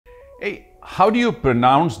Hey, how do you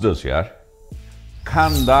pronounce this here?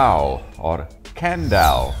 Kandao or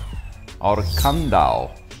Kandao or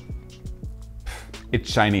Kandao.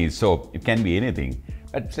 It's Chinese, so it can be anything.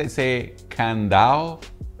 But let's say Kandao.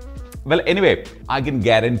 Well, anyway, I can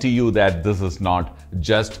guarantee you that this is not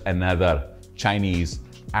just another Chinese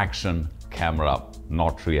action camera.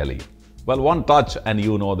 Not really. Well, one touch and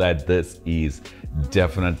you know that this is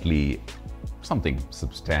definitely something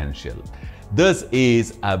substantial. This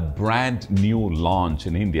is a brand new launch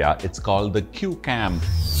in India. It's called the QooCam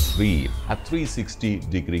 3, a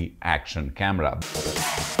 360-degree action camera.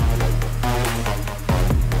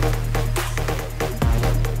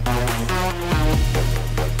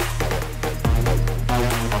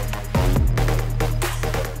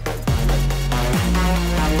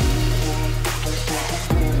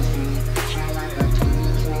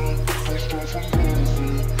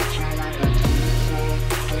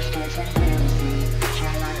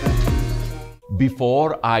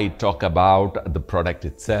 Before I talk about the product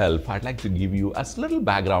itself, I'd like to give you a little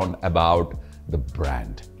background about the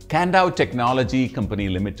brand. Kandao Technology Company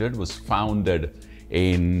Limited was founded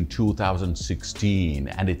in 2016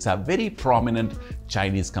 and it's a very prominent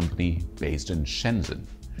Chinese company based in Shenzhen,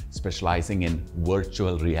 specializing in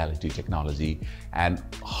virtual reality technology and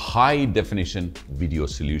high-definition video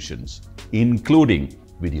solutions, including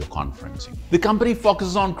video conferencing. The company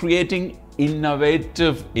focuses on creating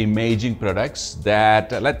innovative imaging products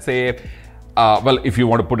that, let's say, well, if you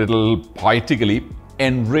want to put it a little poetically,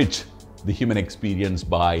 enrich the human experience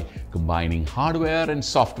by combining hardware and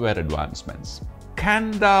software advancements.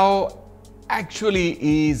 Kandao actually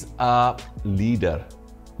is a leader.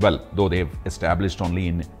 Well, though they've established only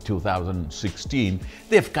in 2016,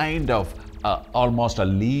 they've kind of almost a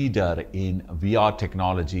leader in VR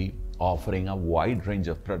technology, offering a wide range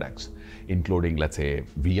of products, including, let's say,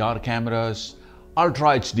 VR cameras,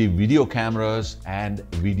 Ultra HD video cameras, and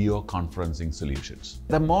video conferencing solutions.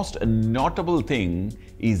 The most notable thing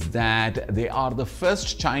is that they are the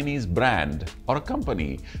first Chinese brand or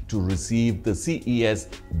company to receive the CES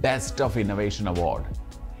Best of Innovation Award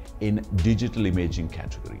in digital imaging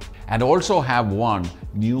category, and also have won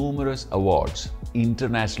numerous awards,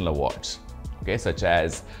 international awards, okay, such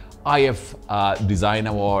as IF Design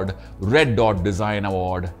Award, Red Dot Design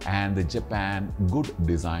Award, and the Japan Good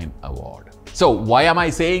Design Award. So why am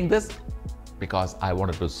I saying this? Because I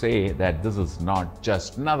wanted to say that this is not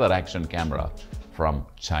just another action camera from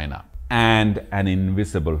China and an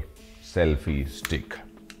invisible selfie stick.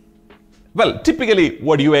 Well, typically,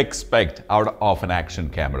 what do you expect out of an action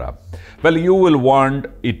camera? Well, you will want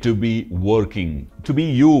it to be working, to be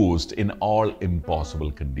used in all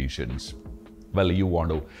impossible conditions. Well, you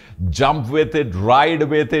want to jump with it, ride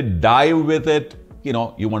with it, dive with it. You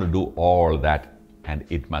know, you want to do all that and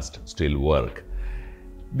it must still work.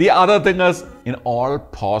 The other thing is in all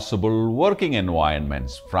possible working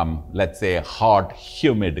environments, from, let's say, hot,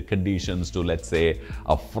 humid conditions to, let's say,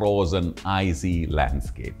 a frozen, icy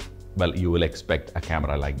landscape. Well, you will expect a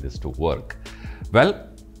camera like this to work. Well,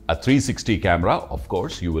 a 360 camera, of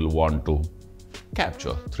course, you will want to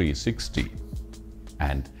capture 360.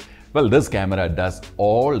 And well, this camera does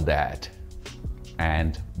all that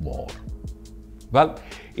and more. Well,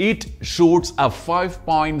 it shoots a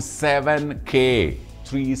 5.7K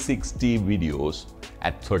 360 videos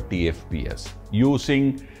at 30 FPS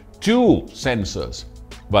using two sensors.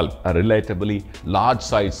 Well, a relatively large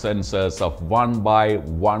size sensors of 1 by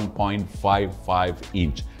 1.55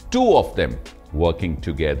 inch, two of them working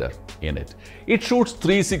together in it. It shoots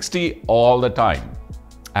 360 all the time.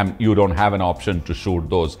 And you don't have an option to shoot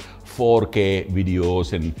those 4K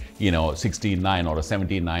videos in, 16:9 or a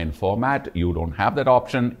 17:9 format. You don't have that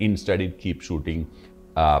option. Instead, it keeps shooting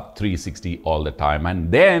 360 all the time. And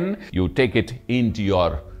then you take it into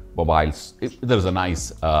your mobiles. There's a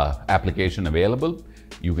nice application available.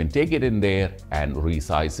 You can take it in there and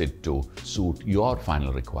resize it to suit your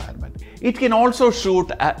final requirement. It can also shoot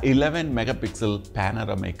a 11 megapixel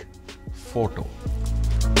panoramic photo.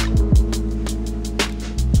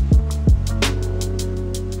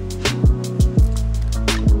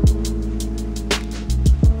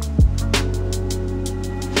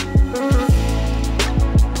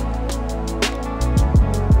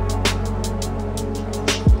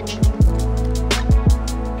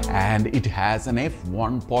 And it has an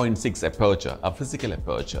f1.6 aperture, a physical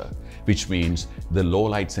aperture, which means the low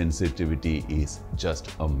light sensitivity is just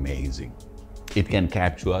amazing. It can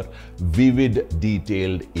capture vivid,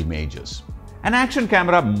 detailed images. An action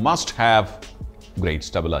camera must have great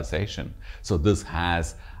stabilization. So this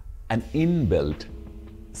has an inbuilt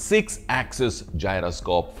 6-axis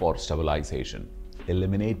gyroscope for stabilization.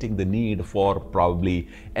 eliminating the need for probably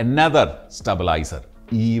another stabilizer,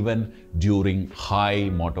 even during high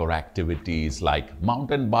motor activities like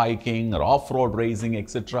mountain biking or off-road racing,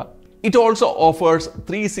 etc. It also offers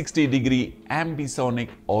 360-degree ambisonic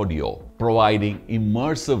audio, providing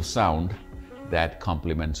immersive sound that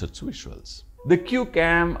complements its visuals. The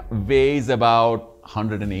QooCam weighs about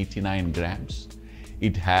 189 grams.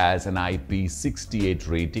 It has an IP68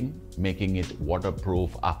 rating, making it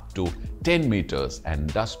waterproof up to 10 meters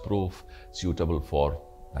and dustproof, suitable for,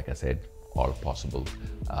 like I said, all possible,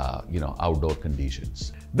 outdoor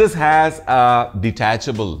conditions. This has a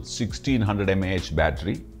detachable 1600 mAh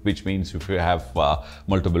battery, which means if you have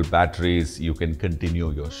multiple batteries, you can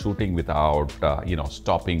continue your shooting without,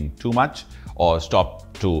 stopping too much or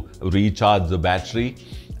stop to recharge the battery.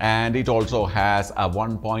 And it also has a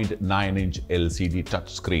 1.9-inch LCD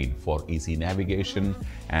touchscreen for easy navigation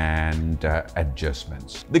and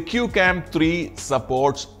adjustments. The QooCam 3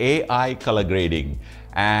 supports AI color grading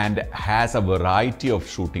and has a variety of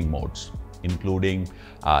shooting modes, including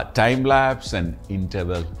time-lapse and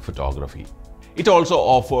interval photography. It also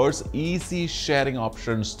offers easy sharing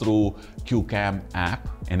options through QooCam app,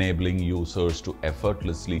 enabling users to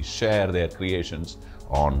effortlessly share their creations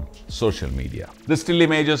on social media. The still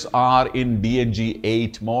images are in DNG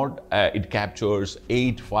 8 mode. It captures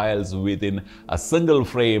 8 files within a single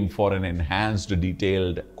frame for an enhanced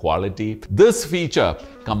detailed quality. This feature,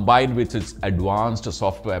 combined with its advanced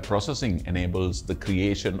software processing, enables the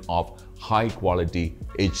creation of high-quality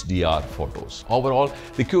HDR photos. Overall,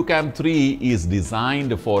 the QooCam 3 is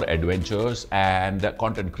designed for adventurers and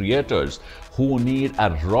content creators who need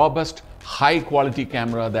a robust, high-quality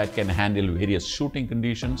camera that can handle various shooting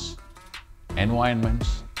conditions,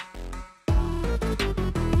 environments.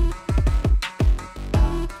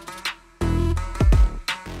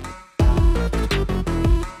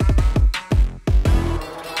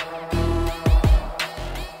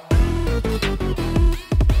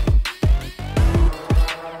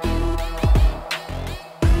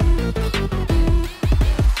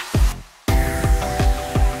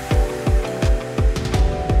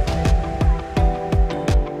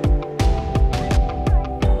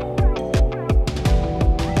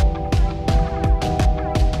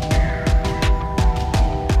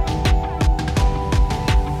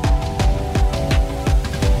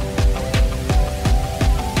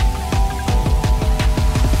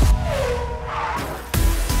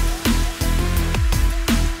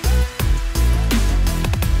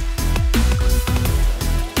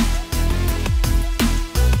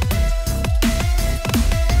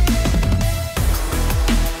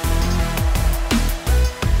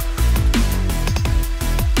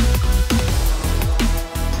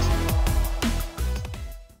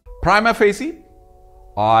 Prima facie,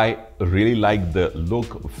 I really like the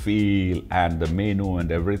look, feel, and the menu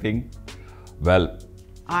and everything. Well,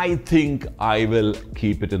 I think I will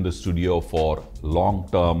keep it in the studio for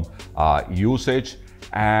long-term usage,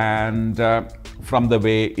 and from the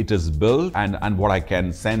way it is built and what I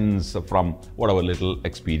can sense from whatever little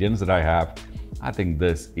experience that I have, I think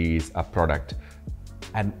this is a product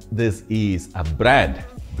and this is a brand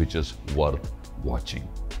which is worth watching.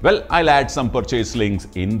 Well, I'll add some purchase links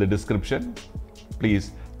in the description. Please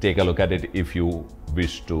take a look at it if you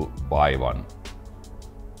wish to buy one.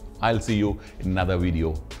 I'll see you in another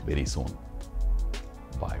video very soon.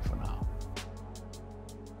 Bye for now.